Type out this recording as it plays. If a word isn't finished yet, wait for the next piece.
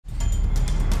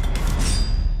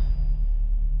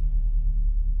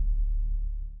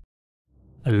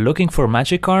Looking for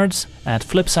magic cards? At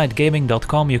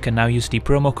flipsidegaming.com you can now use the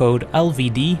promo code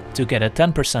LVD to get a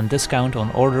 10% discount on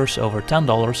orders over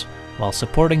 $10 while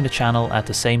supporting the channel at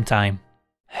the same time.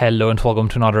 Hello and welcome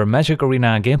to another Magic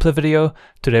Arena gameplay video.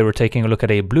 Today we're taking a look at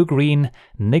a blue-green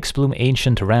Nyxbloom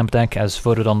Ancient Ramp deck as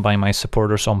voted on by my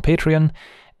supporters on Patreon.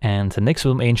 And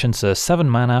Nyxbloom Ancient's a 7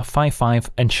 mana 5/5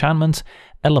 enchantment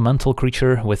elemental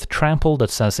creature with trample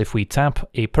that says if we tap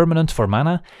a permanent for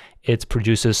mana, it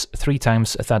produces 3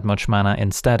 times that much mana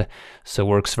instead. So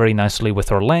works very nicely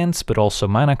with our lands, but also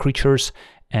mana creatures.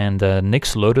 And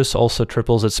Nyx Lotus also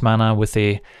triples its mana with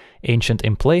a Ancient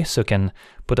in play, so can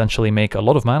potentially make a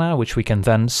lot of mana, which we can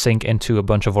then sink into a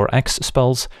bunch of our X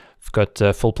spells. We've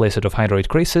got full playset of Hydroid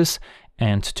Graces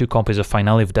and 2 copies of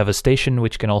Finale of Devastation,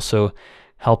 which can also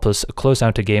help us close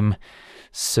out the game.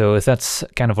 So that's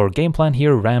kind of our game plan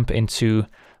here, ramp into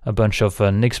a bunch of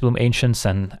Nyxbloom Ancients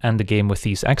and end the game with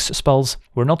these X spells.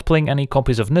 We're not playing any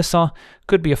copies of Nissa,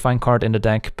 could be a fine card in the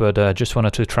deck, but just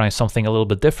wanted to try something a little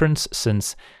bit different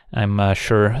since I'm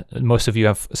sure most of you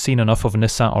have seen enough of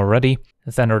Nissa already.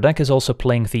 Then our deck is also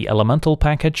playing the Elemental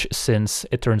package, since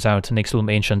it turns out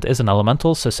Nyxbloom Ancient is an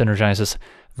Elemental, so synergizes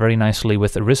very nicely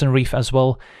with the Risen Reef as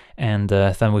well. And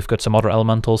then we've got some other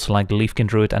Elementals like the Leafkin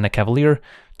Druid and the Cavalier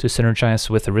to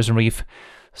synergize with the Risen Reef.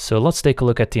 So let's take a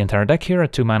look at the entire deck here.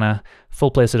 At 2 mana,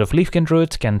 full playset of Leafkin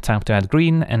Druid, can tap to add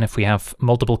green, and if we have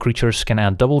multiple creatures can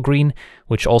add double green,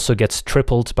 which also gets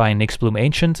tripled by Nyxbloom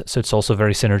Ancient, so it's also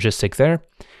very synergistic there.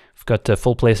 We've got the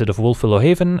full playset of Wolfwillow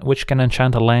Haven, which can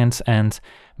enchant a land and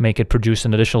make it produce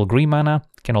an additional green mana.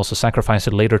 Can also sacrifice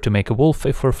it later to make a wolf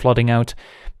if we're flooding out,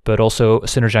 but also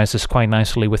synergizes quite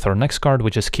nicely with our next card,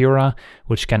 which is Kiora,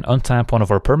 which can untap one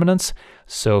of our permanents.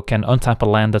 So can untap a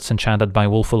land that's enchanted by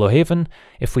Wolfwillow Haven.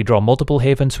 If we draw multiple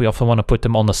havens, we often want to put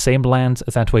them on the same land.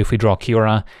 That way if we draw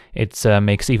Kiora, it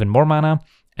makes even more mana.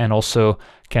 And also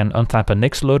can untap a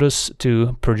Nyx Lotus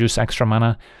to produce extra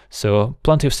mana. So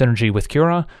plenty of synergy with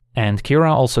Kiora. And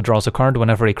Kiora also draws a card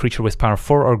whenever a creature with power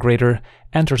 4 or greater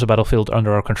enters a battlefield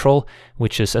under our control,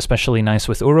 which is especially nice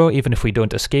with Uro. Even if we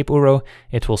don't escape Uro,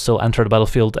 it will still enter the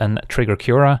battlefield and trigger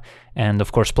Kiora. And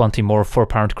of course plenty more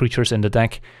 4-powered creatures in the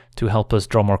deck to help us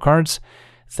draw more cards.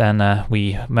 Then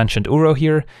we mentioned Uro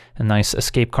here, a nice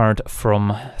escape card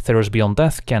from Theros Beyond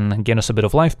Death, can gain us a bit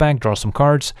of life back, draw some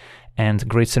cards, and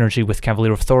great synergy with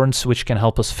Cavalier of Thorns, which can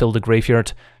help us fill the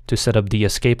graveyard to set up the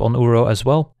escape on Uro as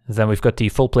well. Then we've got the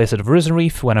full playset of Risen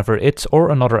Reef. Whenever it or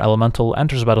another elemental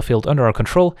enters a battlefield under our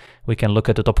control, we can look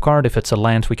at the top card. If it's a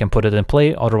land, we can put it in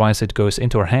play, otherwise it goes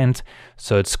into our hand.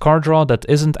 So it's card draw that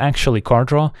isn't actually card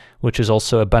draw, which is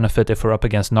also a benefit if we're up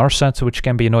against Narset, which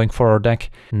can be annoying for our deck.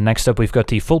 Next up, we've got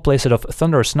the full playset of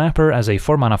Thunder Snapper as a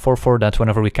 4 mana 4/4 that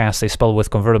whenever we cast a spell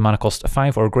with converted mana cost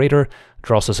 5 or greater,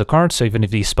 draws us a card. So even if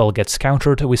the spell gets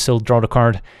countered, we still draw the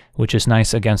card, which is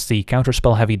nice against the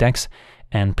counterspell heavy decks.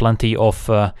 And plenty of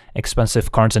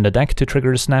expensive cards in the deck to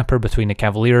trigger the Snapper between the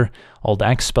Cavalier, all the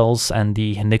X spells, and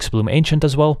the Nyxbloom Ancient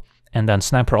as well. And then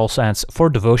Snapper also adds 4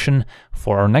 Devotion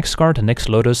for our next card, Nyx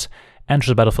Lotus. Enters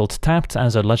the battlefield tapped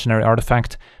as a legendary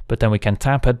artifact, but then we can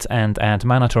tap it and add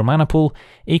mana to our mana pool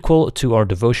equal to our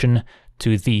Devotion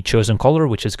to the chosen color,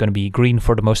 which is going to be green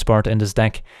for the most part in this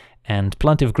deck. And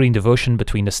plenty of green Devotion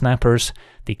between the Snappers,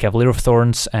 the Cavalier of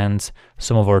Thorns, and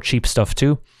some of our cheap stuff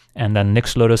too. And then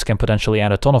Nyx Lotus can potentially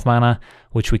add a ton of mana,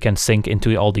 which we can sink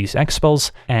into all these X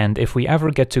spells. And if we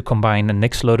ever get to combine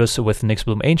Nyx Lotus with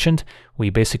Nyxbloom Ancient, we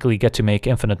basically get to make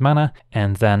infinite mana.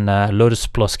 And then Lotus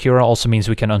plus Kiora also means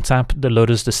we can untap the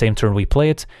Lotus the same turn we play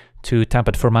it to tap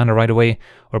it for mana right away,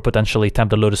 or potentially tap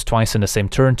the Lotus twice in the same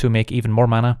turn to make even more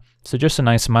mana. So just a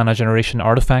nice mana generation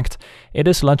artifact. It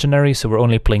is legendary, so we're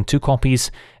only playing 2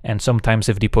 copies, and sometimes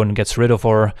if the opponent gets rid of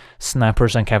our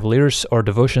Snappers and Cavaliers, our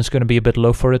Devotion is going to be a bit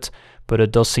low for it, but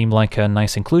it does seem like a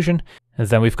nice inclusion. And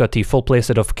then we've got the full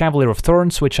playset of Cavalier of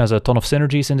Thorns, which has a ton of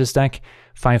synergies in this deck.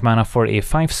 5 mana for a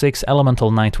 5/6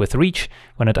 Elemental Knight with Reach.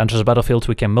 When it enters the battlefield,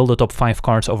 we can mill the top 5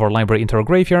 cards of our library into our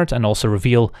graveyard and also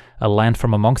reveal a land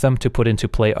from among them to put into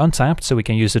play untapped, so we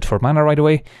can use it for mana right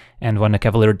away. And when the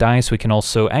Cavalier dies, we can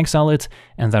also exile it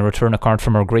and then return a card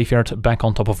from our graveyard back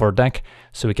on top of our deck,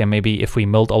 so we can maybe, if we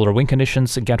milled all our win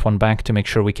conditions, get one back to make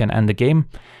sure we can end the game.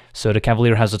 So the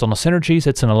Cavalier has a ton of synergies.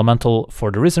 It's an elemental for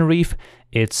the Risen Reef,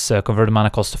 it's converted mana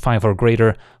cost 5 or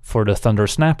greater for the Thunder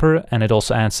Snapper, and it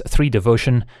also adds 3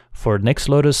 Devotion for Nyx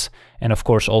Lotus, and of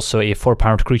course also a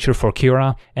 4-powered creature for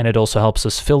Kiora, and it also helps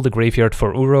us fill the graveyard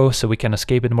for Uro so we can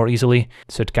escape it more easily.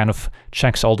 So it kind of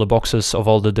checks all the boxes of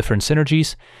all the different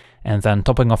synergies. And then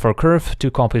topping off our curve,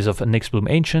 2 copies of Nyxbloom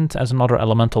Ancient as another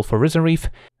elemental for Risen Reef.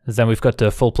 Then we've got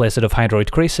the full playset of Hydroid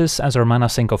Krasis, as our mana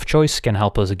sink of choice can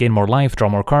help us gain more life, draw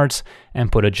more cards,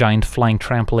 and put a giant flying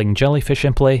trampling jellyfish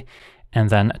in play. And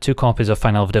then 2 copies of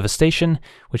Final of Devastation,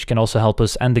 which can also help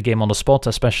us end the game on the spot,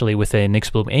 especially with a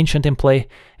Nyxbloom Ancient in play,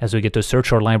 as we get to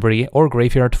search our library or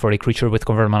graveyard for a creature with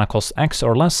convert mana cost X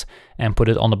or less, and put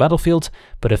it on the battlefield.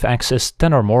 But if X is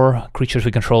 10 or more, creatures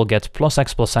we control get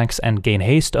 +X and gain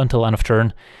haste until end of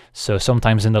turn. So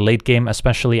sometimes in the late game,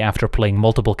 especially after playing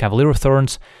multiple Cavalier of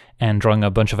Thorns and drawing a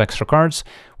bunch of extra cards,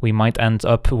 we might end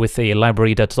up with a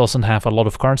library that doesn't have a lot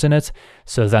of cards in it,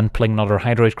 so then playing another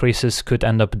Hydroid Krasis could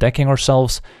end up decking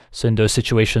ourselves. So in those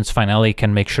situations, Finale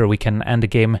can make sure we can end the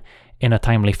game in a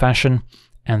timely fashion.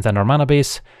 And then our mana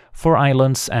base, 4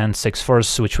 islands and 6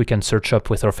 forests, which we can search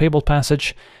up with our Fabled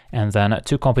Passage, and then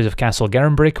 2 copies of Castle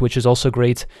Garenbrick, which is also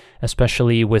great,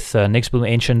 especially with Nyxbloom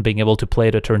Ancient being able to play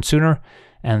it a turn sooner,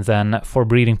 and then 4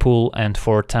 Breeding Pool and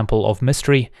 4 Temple of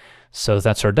Mystery. So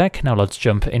that's our deck. Now let's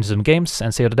jump into some games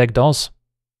and see how the deck does.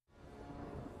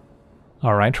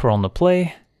 Alright, we're on the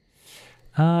play.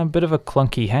 A bit of a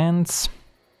clunky hand,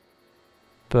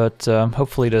 but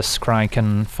hopefully the Scry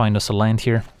can find us a land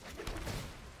here.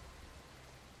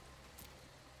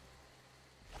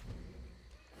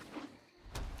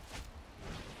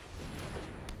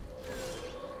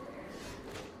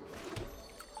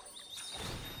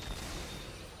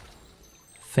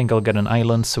 Think I'll get an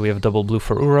island, so we have double blue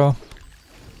for Uro.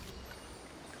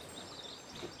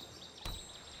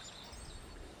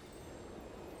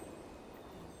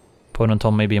 Opponent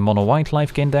on maybe a mono white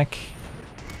life gain deck.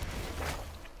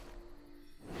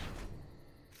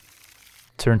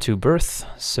 Turn 2 Birth,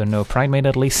 so no Pridemate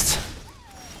at least.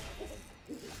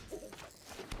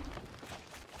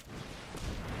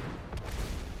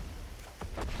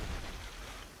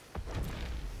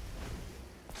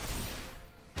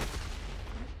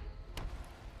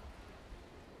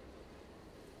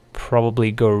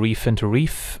 Probably go Reef into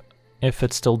Reef, if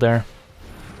it's still there.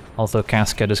 Although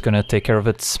Cascade is gonna take care of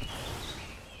it.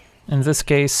 In this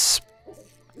case,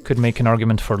 could make an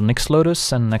argument for Nyx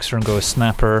Lotus, and next turn go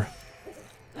Snapper,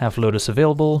 have Lotus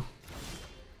available.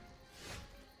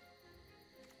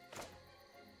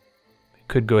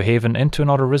 Could go Haven into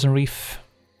another Risen Reef,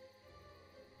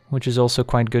 which is also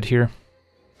quite good here.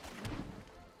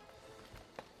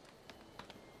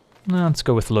 Let's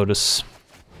go with Lotus.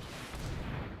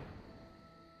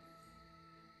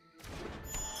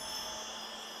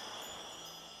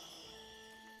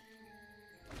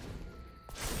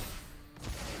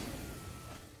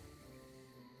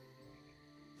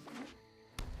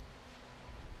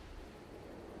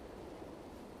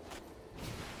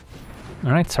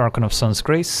 Alright, Archon of Sun's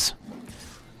Grace.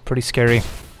 Pretty scary.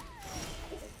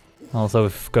 Although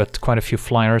we've got quite a few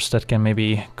flyers that can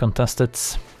maybe contest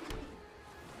it.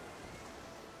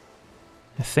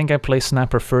 I think I play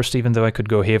Snapper first, even though I could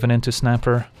go Haven into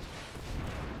Snapper.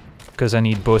 Because I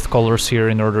need both colors here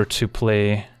in order to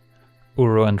play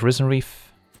Uro and Risen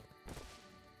Reef.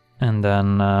 And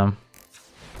then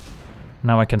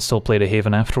now I can still play the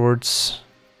Haven afterwards.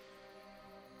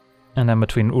 And then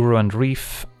between Uro and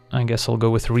Reef, I guess I'll go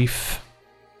with Reef.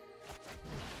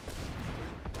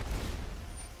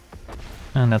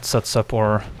 And that sets up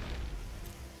our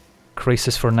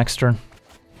Krasis for next turn.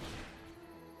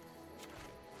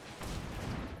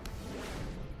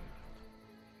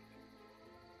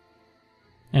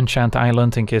 Enchant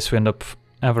Island in case we end up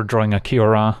ever drawing a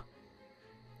Kiora.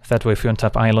 That way if we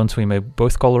untap Island we make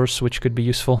both colors, which could be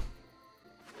useful.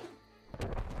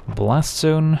 Blast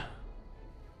Zone.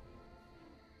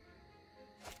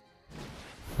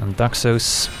 And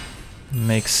Daxos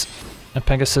makes a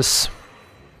Pegasus.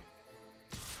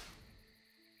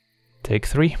 Take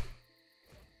 3.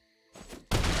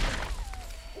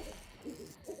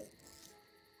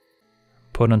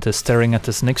 Opponent is staring at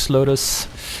this Nyx Lotus.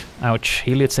 Ouch,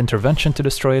 Heliod's Intervention to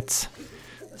destroy it.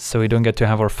 So we don't get to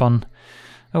have our fun.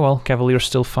 Oh well, Cavalier's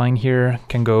still fine here.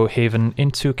 Can go Haven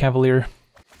into Cavalier.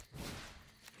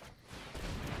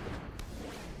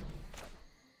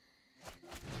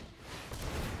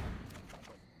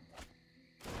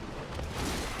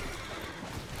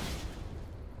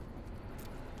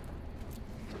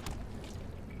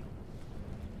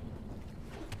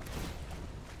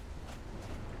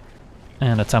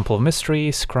 And a Temple of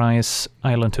Mystery, scries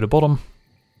Island to the bottom.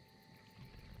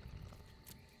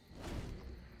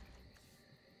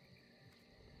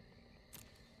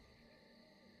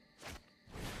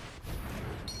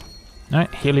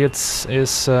 Alright, Heliod's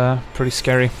is pretty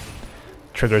scary.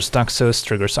 Triggers Daxos,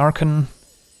 triggers Archon.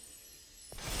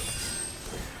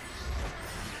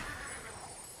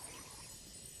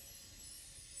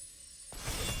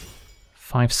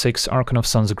 Five, 6 Archon of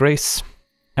Sun's Grace.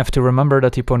 Have to remember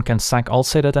that the opponent can sack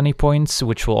Alseid at any point,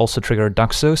 which will also trigger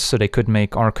Daxos, so they could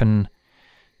make Archon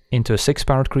into a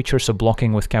 6-powered creature, so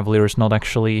blocking with Cavalier is not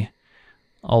actually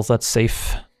all that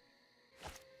safe.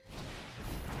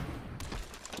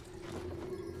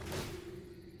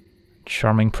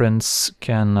 Charming Prince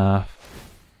can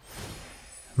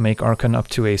make Archon up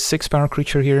to a 6-power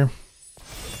creature here.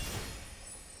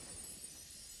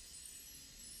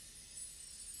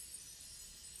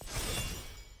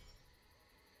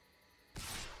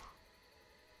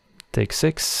 Take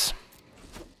 6.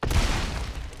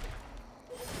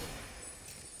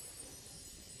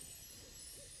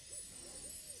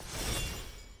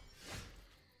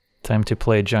 Time to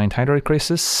play Giant Hydroid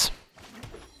Crisis.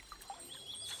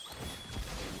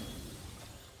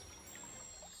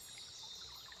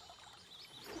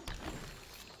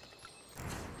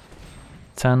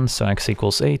 So X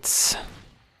equals 8.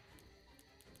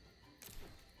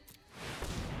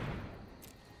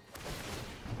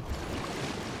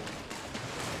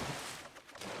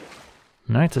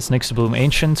 Alright, this Nyxbloom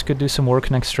Ancient could do some work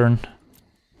next turn.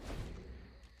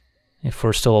 If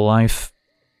we're still alive.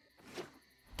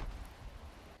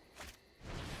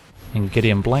 And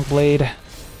Gideon Blackblade.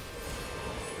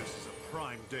 This is a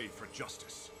prime day for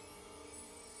justice.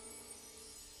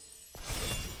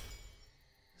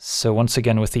 So once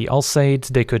again with the Alseid,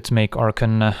 they could make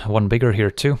Archon one bigger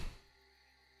here too.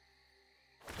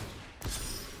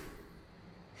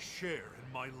 Share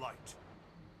in my light.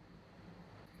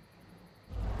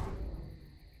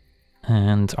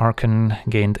 And Archon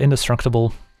gained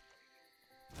Indestructible.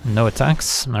 No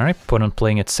attacks. Alright, opponent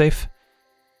playing it safe.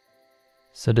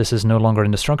 So this is no longer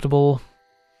indestructible.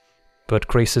 But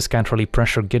Krasis can't really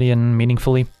pressure Gideon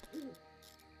meaningfully.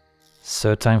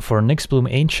 So time for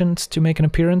Nyxbloom Ancient to make an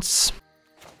appearance.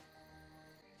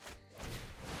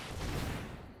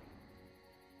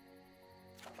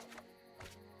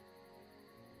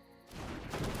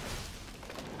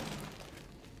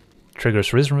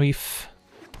 Triggers Risen Reef.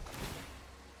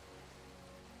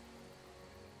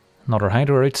 Another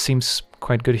Hydroid seems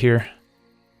quite good here.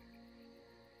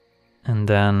 And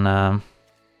then,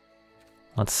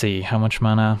 let's see, how much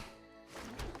mana?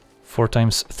 4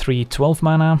 times 3, 12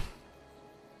 mana.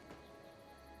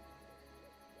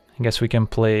 I guess we can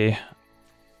play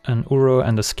an Uro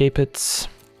and escape it.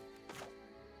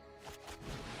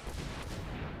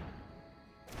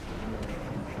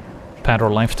 Pad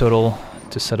our life total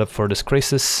to set up for this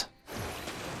Krasis.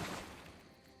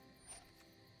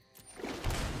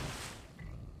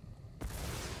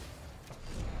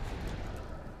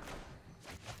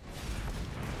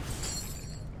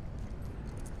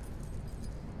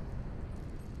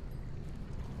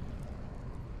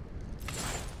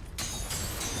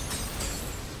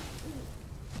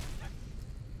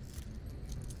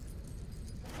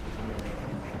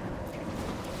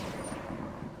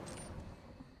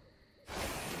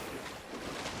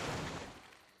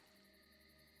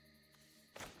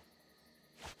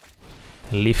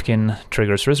 Leafkin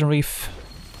triggers Risen Reef.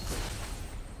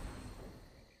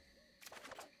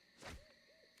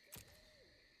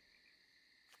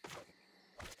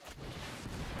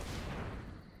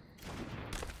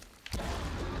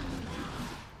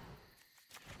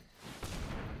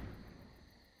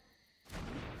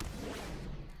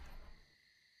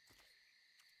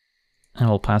 And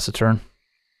we'll pass a turn.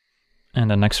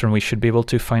 And the next turn we should be able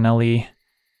to finally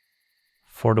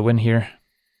for the win here.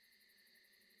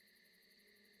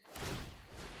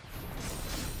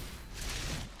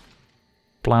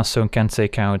 Blast Zone can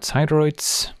take out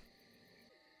Hydroids.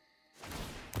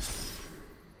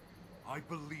 I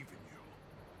believe in you.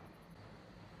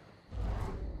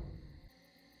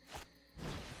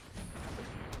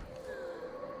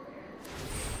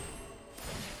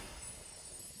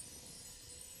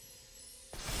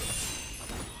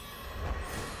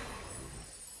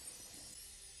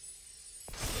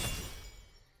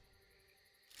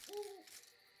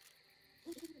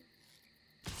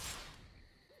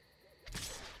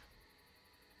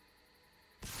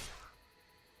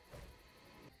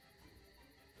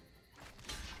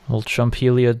 We'll jump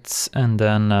Heliod and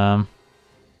then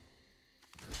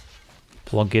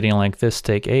block Gideon like this,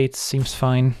 take 8, seems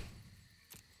fine.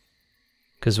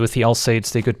 Because with the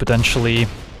Alseids they could potentially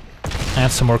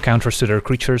add some more counters to their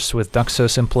creatures with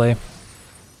Daxos in play.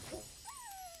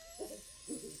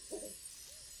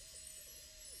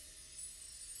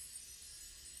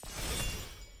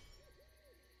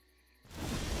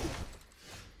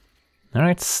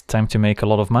 Alright, time to make a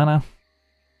lot of mana.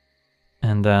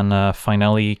 And then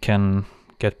finally can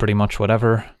get pretty much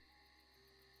whatever.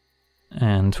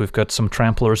 And we've got some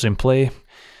Tramplers in play.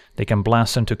 They can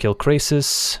blast them to kill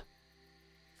Krasis.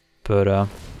 But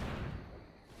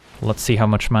Let's see how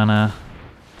much mana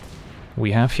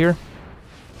we have here.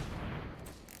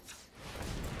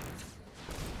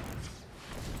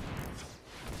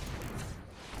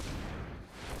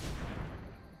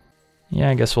 Yeah,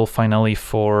 I guess we'll finally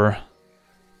for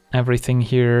everything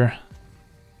here.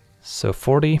 So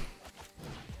 40.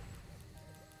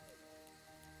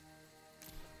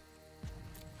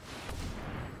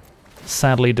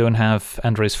 Sadly don't have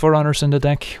Andre's Forerunners in the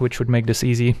deck, which would make this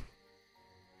easy.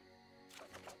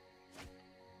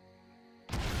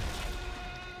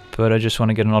 But I just want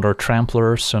to get another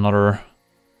Trampler, so another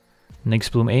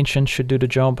Nyxbloom Ancient should do the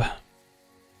job.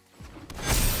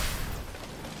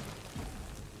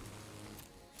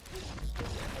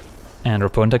 And our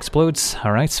opponent explodes.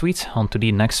 Alright, sweet. On to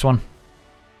the next one.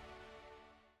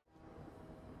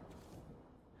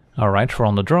 Alright, we're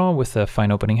on the draw with a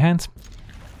fine opening hand.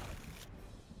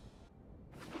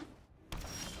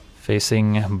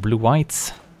 Facing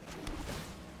blue-white.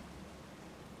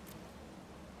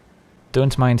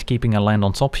 Don't mind keeping a land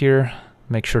on top here.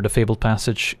 Make sure the Fabled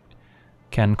Passage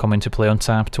can come into play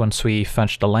untapped once we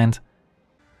fetch the land.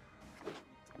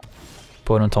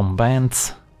 Opponent on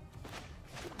band.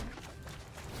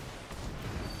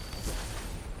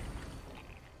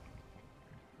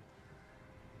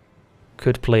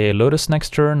 Could play a Lotus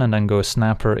next turn and then go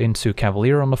Snapper into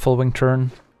Cavalier on the following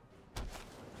turn.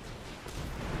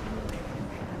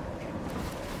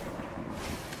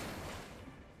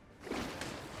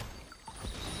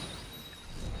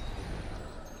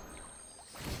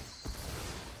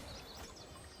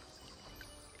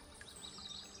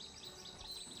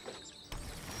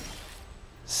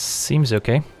 Seems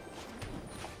okay.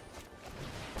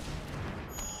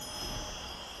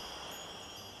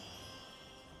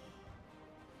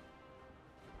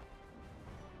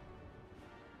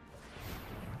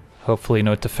 Hopefully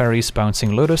no Teferis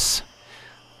bouncing Lotus.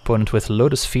 Opponent with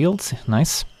Lotus Field,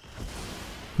 nice.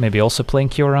 Maybe also playing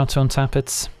Kiora to untap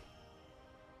it.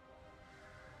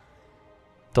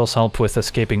 Does help with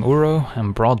escaping Uro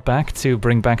and brought back to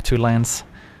bring back 2 lands.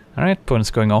 Alright,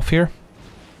 opponent's going off here.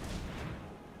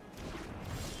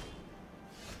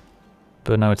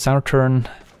 But now it's our turn.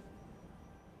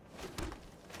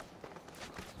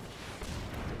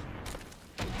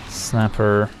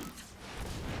 Snapper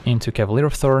into Cavalier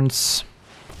of Thorns.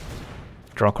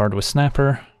 Draw card with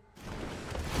Snapper.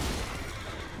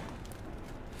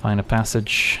 Find a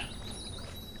passage.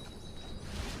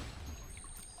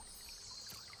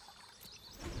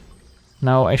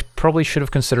 Now, I probably should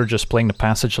have considered just playing the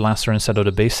passage last turn instead of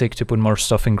the basic to put more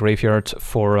stuff in graveyard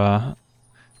for a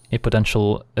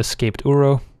potential escaped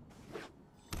Uro.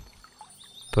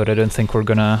 But I don't think we're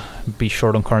gonna be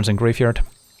short on cards in graveyard.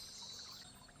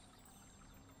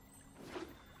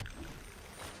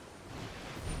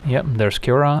 Yep, there's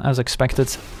Kiora, as expected.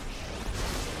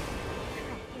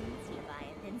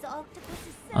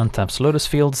 Untaps Lotus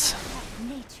Fields.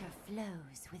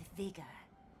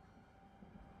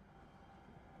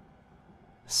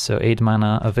 So 8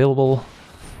 mana available,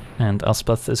 and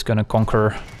Elspeth is gonna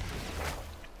conquer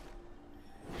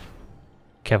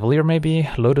Cavalier maybe,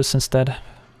 Lotus instead.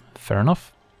 Fair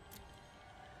enough.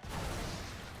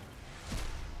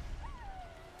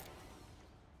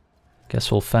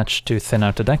 Guess we'll fetch to thin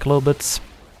out the deck a little bit.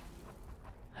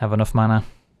 Have enough mana.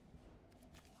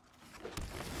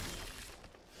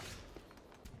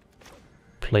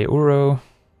 Play Uro.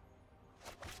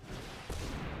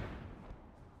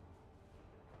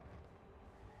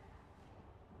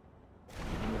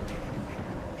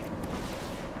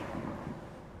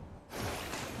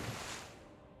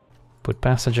 Put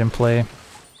Passage in play.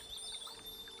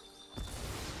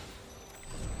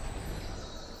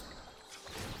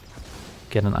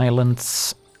 Get an island,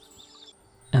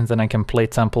 and then I can play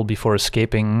Temple before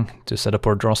escaping to set up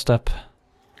our draw step.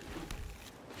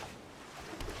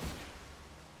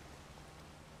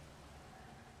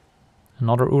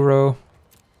 Another Uro.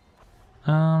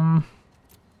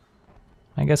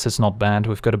 I guess it's not bad.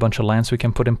 We've got a bunch of lands we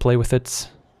can put in play with it.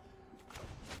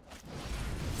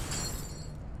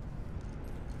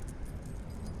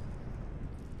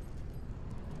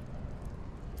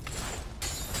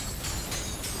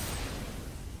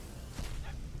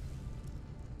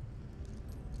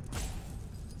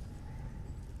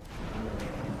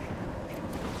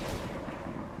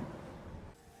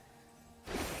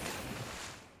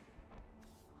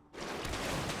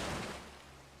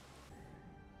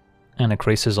 And a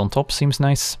Crisis on top seems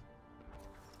nice.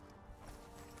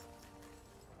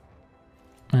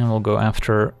 And we'll go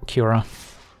after Kiora.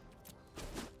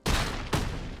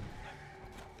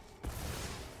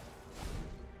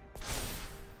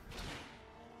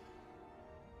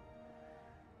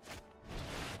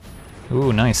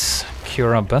 Ooh, nice.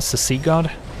 Cura best the Sea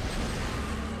God.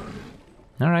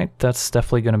 Alright, that's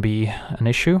definitely gonna be an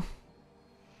issue.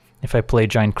 If I play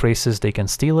Giant Krasis, they can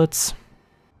steal it.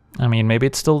 I mean, maybe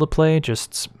it's still the play,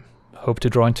 just hope to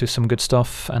draw into some good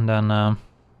stuff and then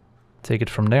take it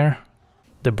from there.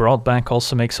 The Broadback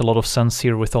also makes a lot of sense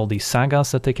here with all these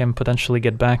sagas that they can potentially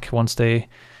get back once they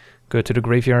go to the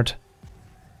graveyard.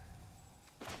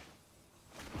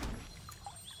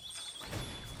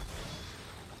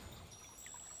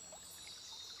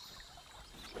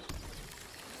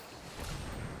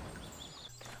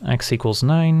 X equals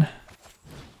 9.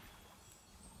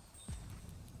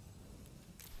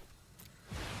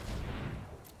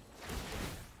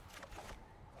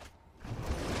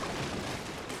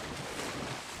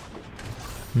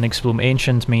 Nyxbloom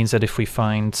Ancient means that if we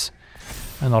find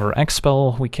another X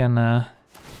spell, we can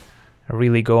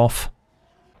really go off.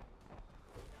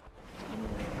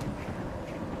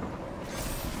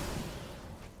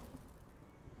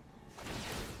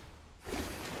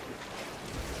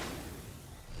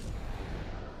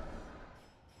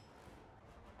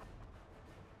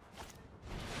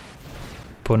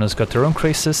 Opponents got their own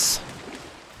Krasis.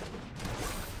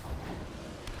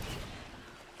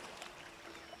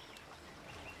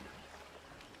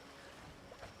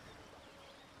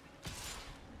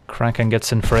 Kraken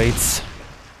gets in freights.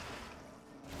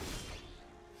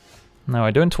 Now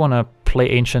I don't want to play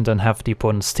Ancient and have the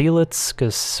opponent steal it,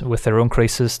 because with their own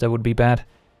Krasis that would be bad.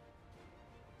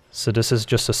 So this is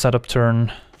just a setup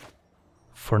turn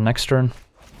for next turn.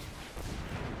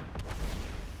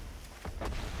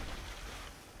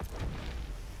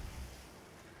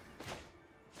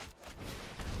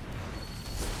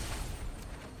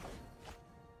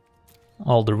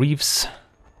 All the reefs.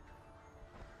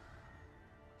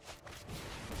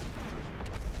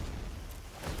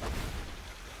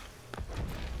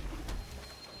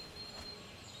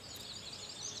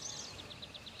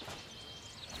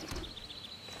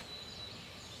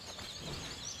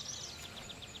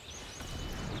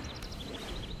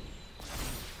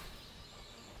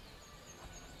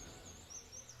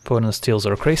 Opponent steals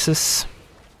our Krasis.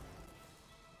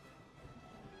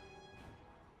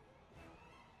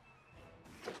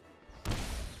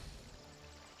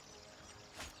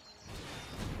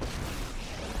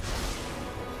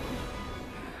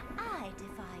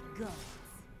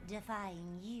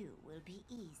 Defying you will be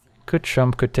easy. Could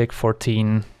jump, could take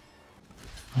 14.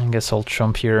 I guess I'll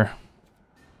jump here.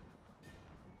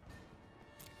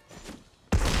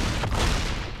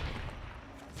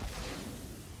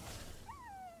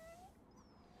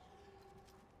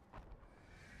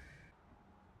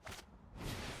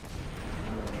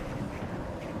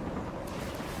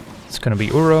 It's gonna be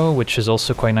Uro, which is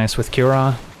also quite nice with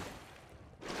Kira,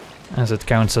 as it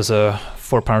counts as a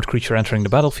 4-powered creature entering the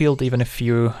battlefield, even if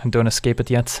you don't escape it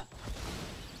yet.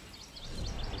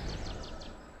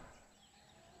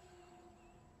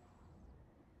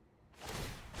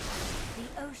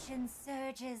 The ocean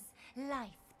surges, life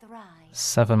thrives.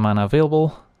 7 mana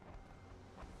available.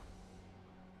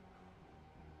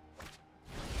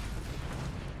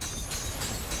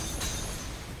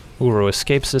 Uro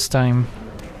escapes this time.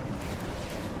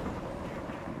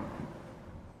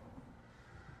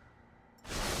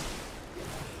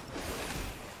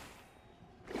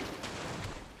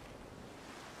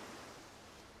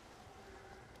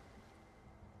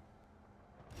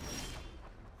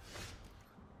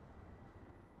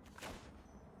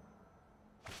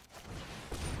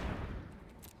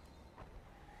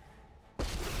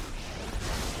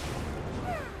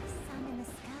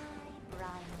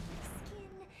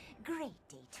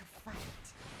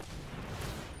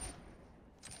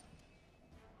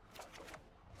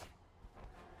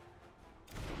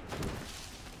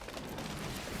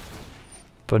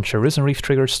 Bunch of Risen Reef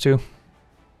triggers too.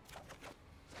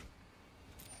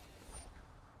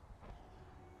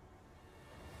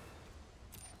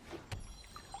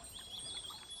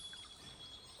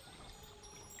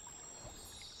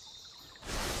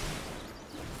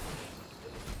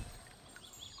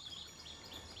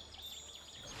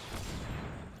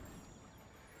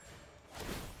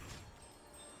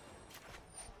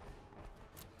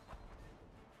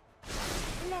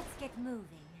 Let's get moving.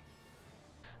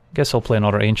 Guess I'll play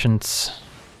another Ancient.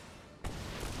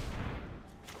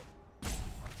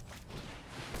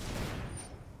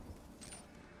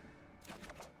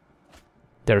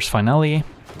 There's Finale,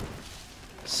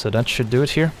 so that should do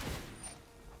it here.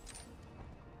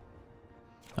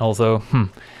 Although,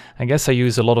 I guess I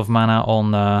use a lot of mana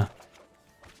on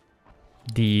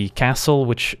the castle,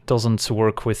 which doesn't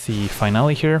work with the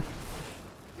Finale here.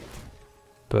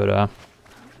 But I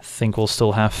think we'll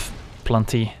still have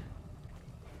plenty.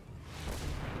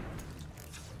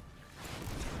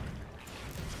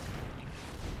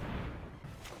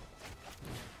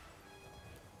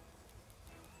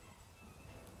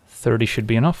 30 should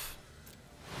be enough.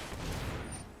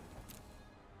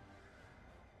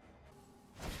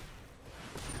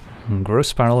 Growth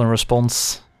Spiral in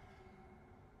response.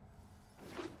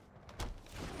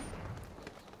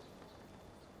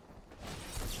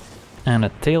 And a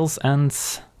Tail's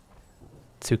End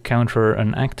to counter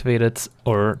an activated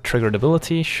or triggered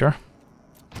ability, sure.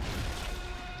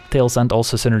 Tail's End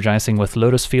also synergizing with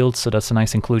Lotus Field, so that's a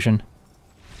nice inclusion.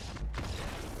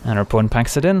 And our opponent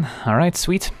packs it in. Alright,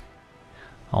 sweet.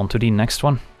 On to the next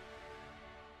one.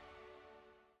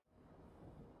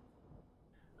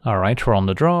 Alright, we're on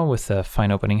the draw with a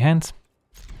fine opening hand.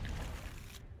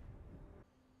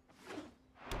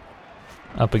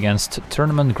 Up against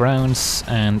Tournament Grounds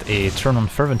and a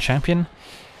Tournament Fervent Champion.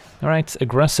 Alright,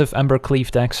 aggressive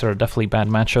Embercleave decks are definitely bad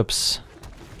matchups.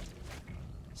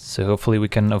 So hopefully we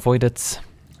can avoid it.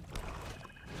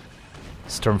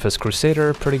 Stormfist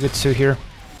Crusader, pretty good too here.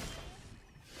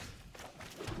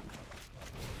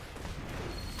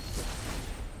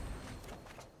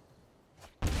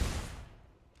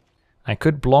 I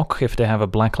could block if they have a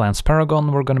Blacklands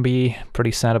Paragon, we're gonna be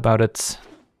pretty sad about it.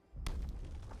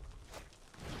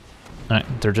 Alright,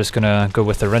 they're just gonna go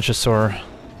with the Regisaur.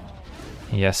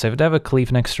 Yes, if they have a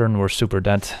Cleave next turn, we're super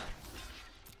dead.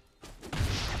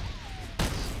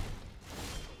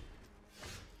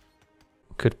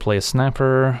 Could play a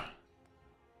Snapper.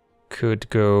 Could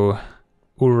go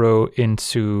Uro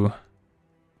into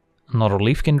another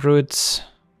Leafkin Druids.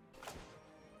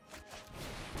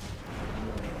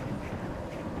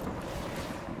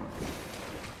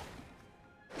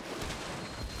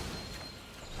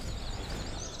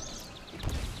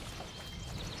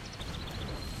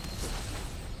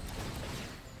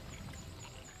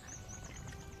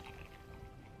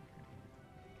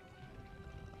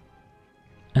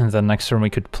 And then next turn we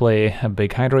could play a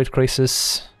big Hydrate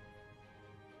Crisis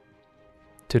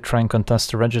to try and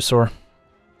contest the Regisaur.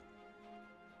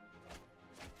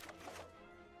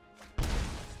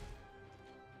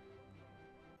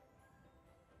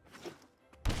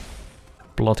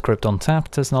 Blood Crypt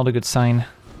untapped is not a good sign.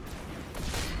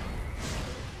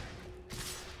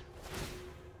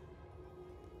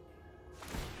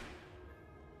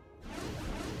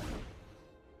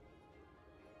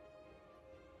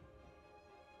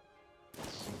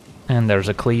 And there's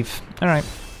a Cleave. Alright.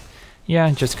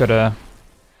 Yeah, just gotta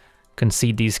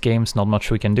concede these games, not much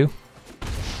we can do.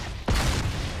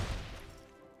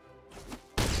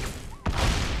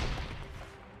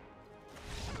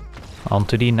 On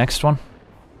to the next one.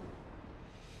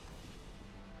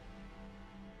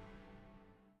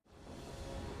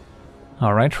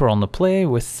 Alright, we're on the play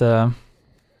with, I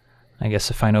guess,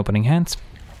 a fine opening hand.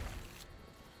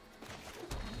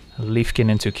 Leafkin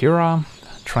into Kira.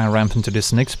 Try and ramp into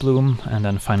this Nyxbloom, and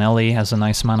then Finale has a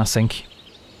nice mana sink.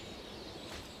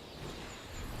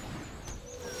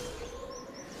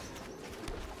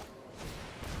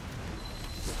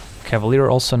 Cavalier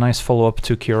also nice follow-up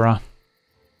to Kira.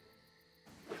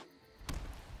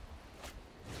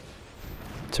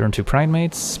 Turn to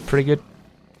Pridemates, pretty good.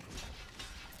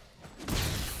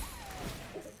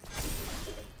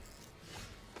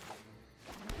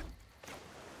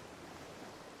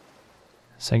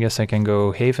 So I guess I can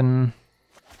go Haven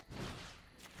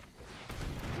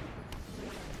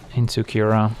into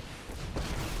Kira.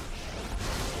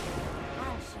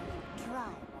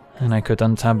 And I could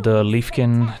untap the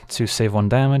Leafkin to save 1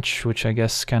 damage, which I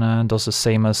guess kinda does the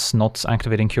same as not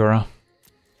activating Kira.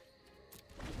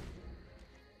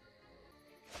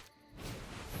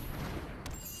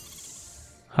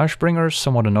 Hushbringer,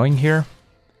 somewhat annoying here.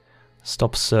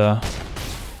 Stops the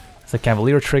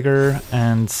Cavalier trigger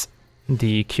and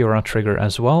the Kira trigger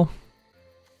as well.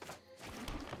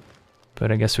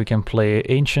 But I guess we can play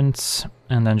Ancient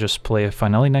and then just play a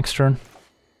Finale next turn.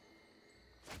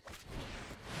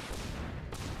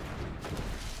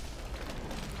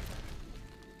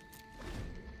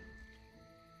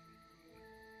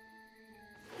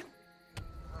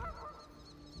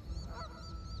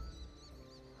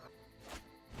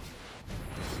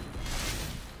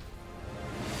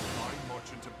 I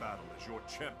march into battle as your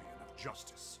champion of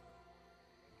justice.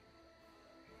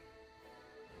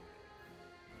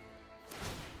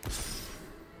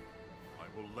 I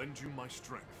will lend you my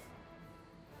strength.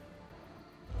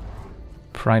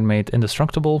 Pridemate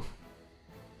indestructible.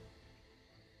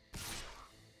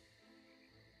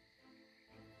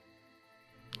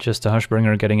 Just a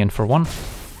Hushbringer getting in for 1.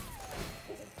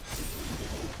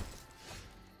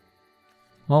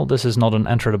 Well, this is not an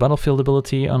enter the battlefield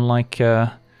ability, unlike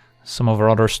some of our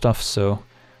other stuff, so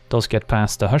it does get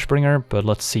past the Hushbringer, but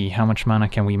let's see how much mana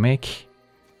can we make.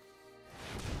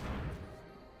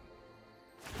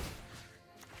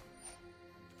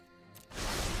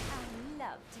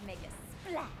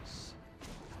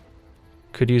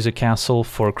 Could use a castle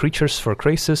for creatures for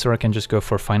Krasis, or I can just go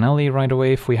for Finale right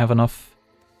away if we have enough.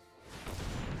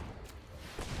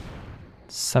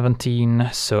 17,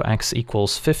 so X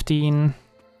equals 15.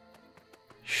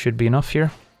 Should be enough here.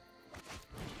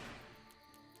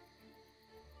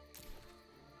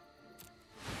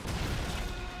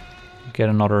 Get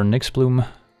another Nyxbloom.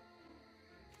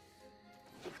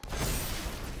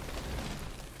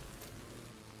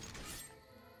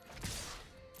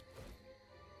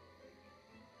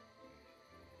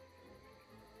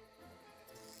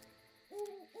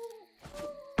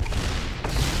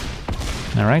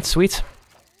 Alright, sweet.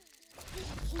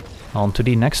 On to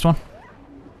the next one.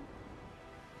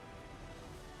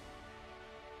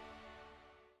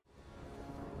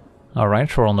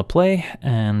 Alright, we're on the play,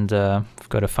 and we've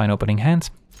got a fine opening hand.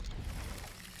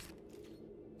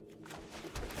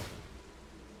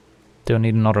 Don't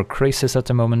need another Krasis at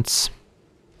the moment.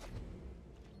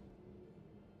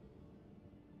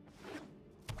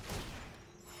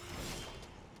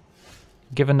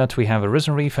 Given that we have a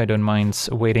Risen Reef, I don't mind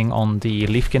waiting on the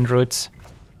Leafkin Druids.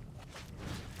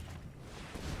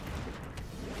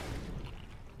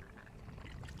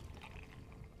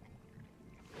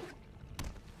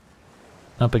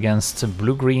 Up against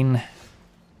blue-green.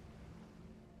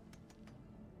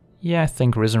 Yeah, I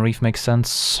think Risen Reef makes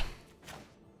sense.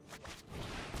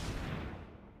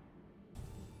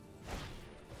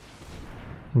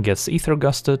 Gets Ether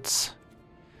Gusted.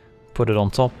 Put it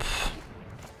on top.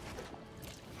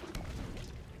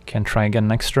 Can try again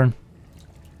next turn.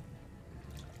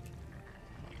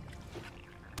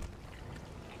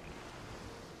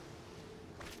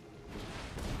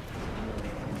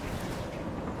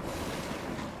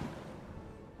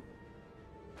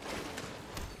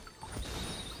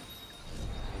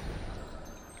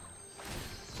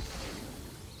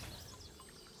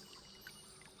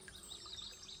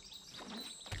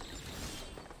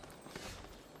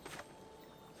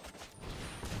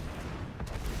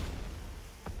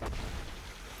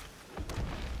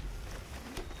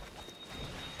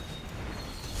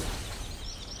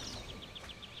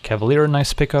 Cavalier,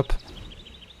 nice pickup.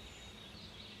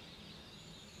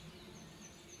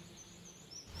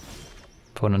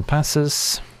 Opponent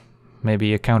passes.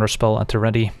 Maybe a counterspell at the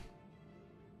ready.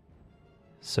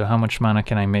 So how much mana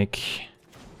can I make?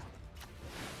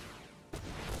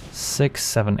 6,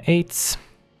 7, 8.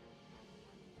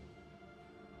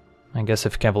 I guess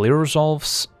if Cavalier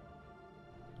resolves,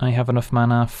 I have enough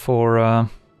mana for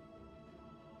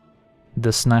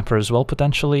the Snapper as well,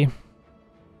 potentially.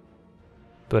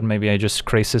 But maybe I just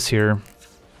Krasis here,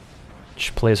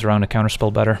 which plays around a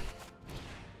counterspell better.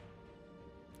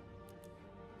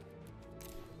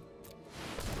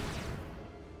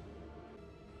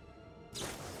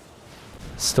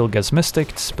 Still gets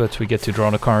Mysticked, but we get to draw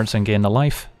the cards and gain the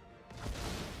life.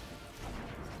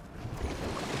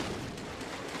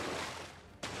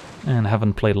 And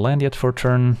haven't played land yet for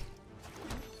turn.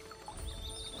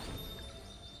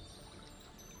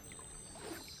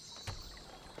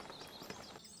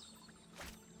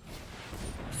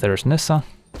 There's Nissa.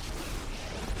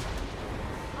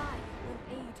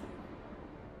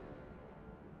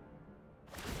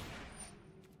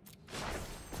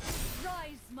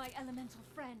 Rise, my elemental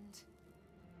friend.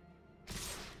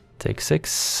 Take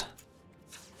 6.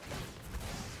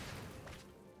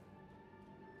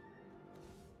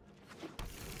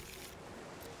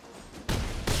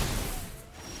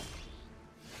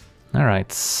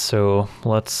 Alright, so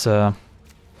let's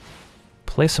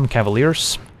play some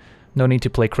Cavaliers. No need to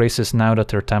play Krasis now that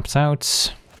they're tapped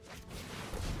out.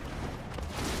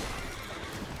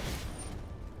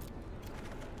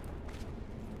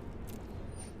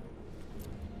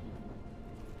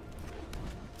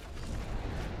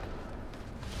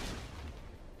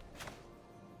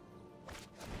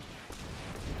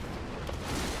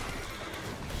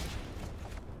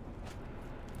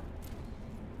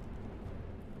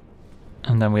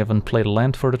 And then we haven't played a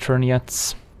land for the turn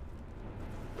yet.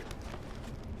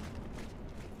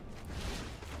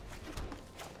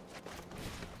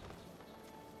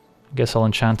 Guess I'll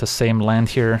enchant the same land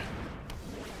here,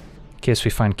 in case we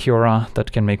find Kiora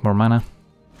that can make more mana.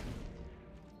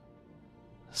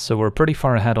 So we're pretty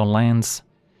far ahead on lands.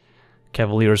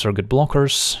 Cavaliers are good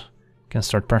blockers. Can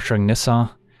start pressuring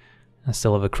Nissa, and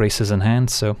still have a Krasis in hand,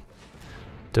 so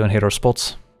don't hit our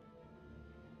spots.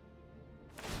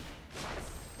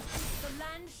 The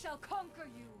land shall conquer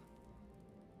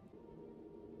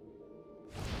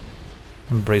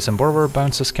you. Brazen Borrower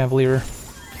bounces Cavalier.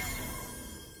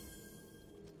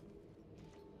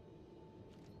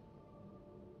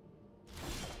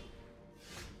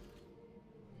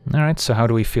 Alright, so how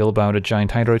do we feel about a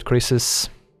Giant Hydroid Krasis?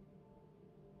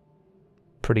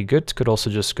 pretty good. Could also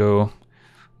just go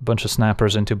a bunch of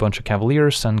snappers into a bunch of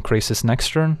cavaliers and Krasis next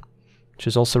turn, which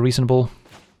is also reasonable.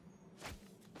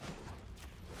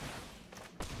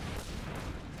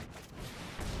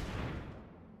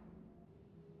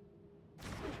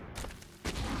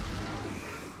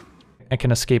 I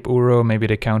can escape Uro, maybe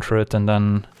they counter it, and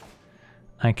then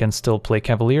I can still play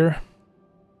Cavalier.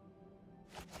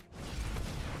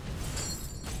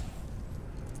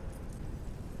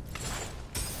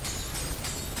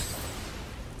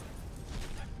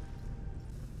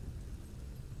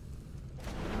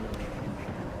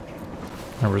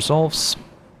 It resolves.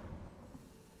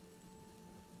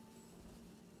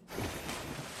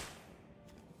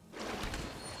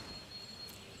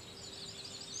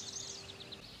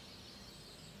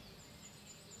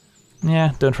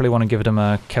 Yeah, don't really want to give them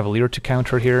a Cavalier to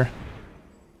counter here.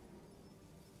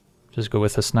 Just go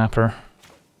with a Snapper.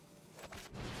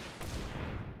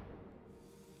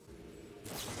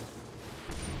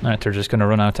 Alright, they're just gonna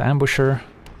run out to Ambusher.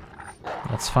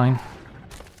 That's fine.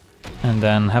 And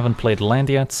then haven't played land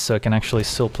yet, so I can actually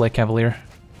still play Cavalier.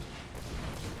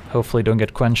 Hopefully don't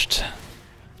get quenched,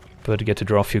 but get to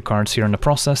draw a few cards here in the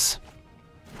process.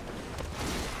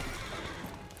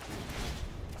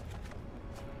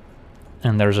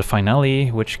 And there's a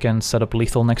Finale, which can set up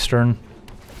lethal next turn.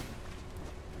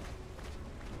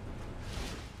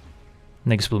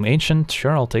 Nyxbloom Ancient,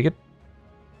 sure, I'll take it.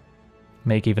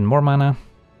 Make even more mana.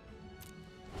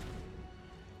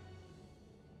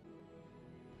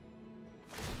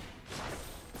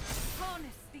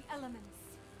 Harness the elements.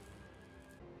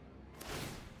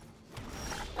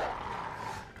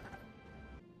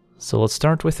 So let's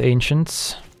start with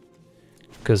Ancients,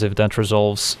 because if that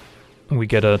resolves, we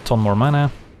get a ton more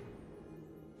mana.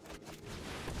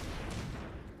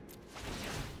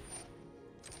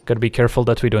 Gotta be careful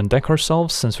that we don't deck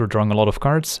ourselves, since we're drawing a lot of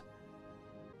cards.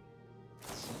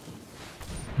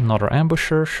 Another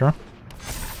Ambusher, sure.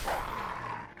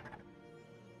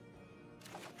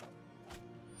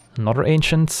 Another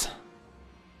Ancient.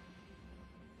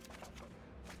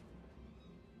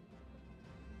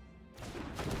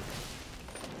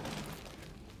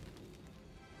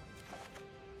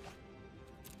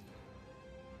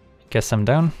 Guess I'm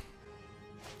down.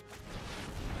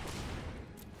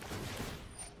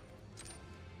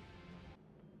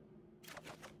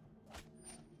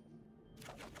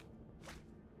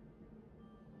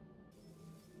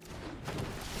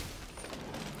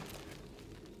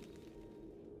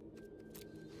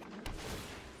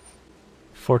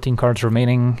 $14 cards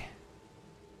remaining.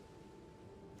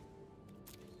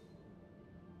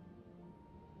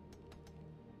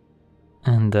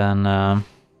 And then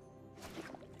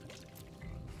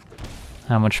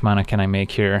how much mana can I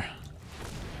make here?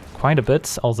 Quite a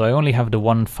bit, although I only have the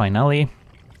one Finale.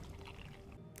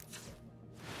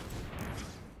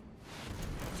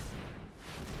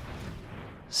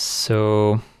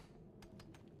 So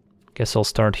guess I'll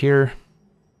start here.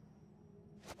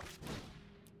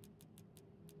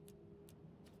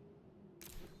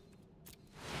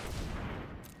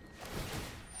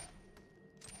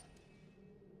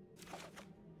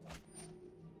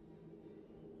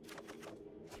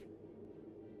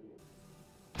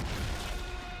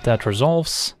 That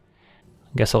resolves.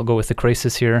 Guess I'll go with the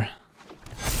Krasis here.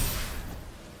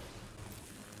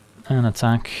 And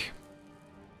attack.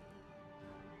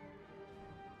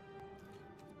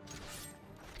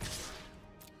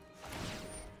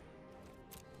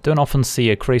 Don't often see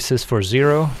a Krasis for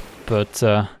 0, but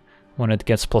when it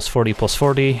gets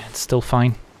 +40/+40, it's still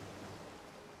fine.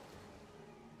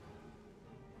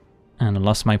 And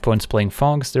unless my opponent's playing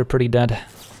Fogs, they're pretty dead.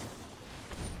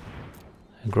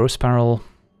 A Gross Barrel.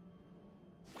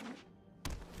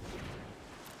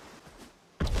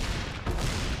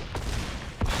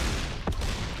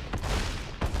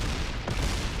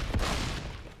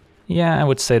 Yeah, I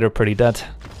would say they're pretty dead.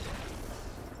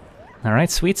 Alright,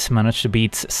 sweet. Managed to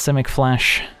beat Simic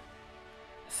Flash,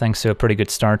 thanks to a pretty good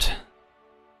start.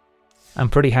 I'm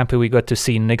pretty happy we got to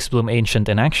see Nyxbloom Ancient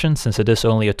in action, since it is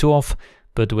only a 2-off,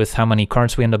 but with how many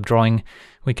cards we end up drawing,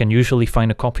 we can usually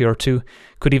find a copy or two.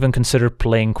 Could even consider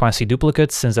playing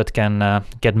Quasi-Duplicate, since that can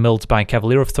get milled by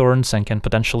Cavalier of Thorns and can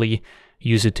potentially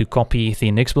use it to copy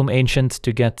the Nyxbloom Ancient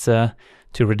to get to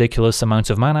ridiculous amounts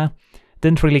of mana.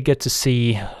 Didn't really get to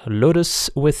see Lotus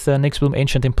with Nyxbloom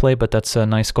Ancient in play, but that's a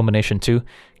nice combination too,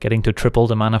 getting to triple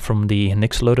the mana from the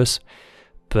Nyx Lotus.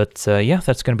 But yeah,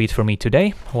 that's gonna be it for me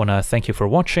today. I wanna thank you for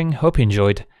watching, hope you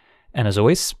enjoyed, and as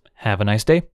always, have a nice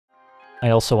day.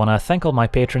 I also wanna thank all my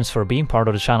patrons for being part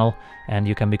of the channel, and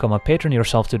you can become a patron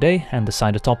yourself today and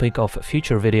decide the topic of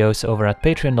future videos over at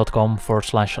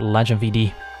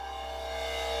patreon.com/LegenVD.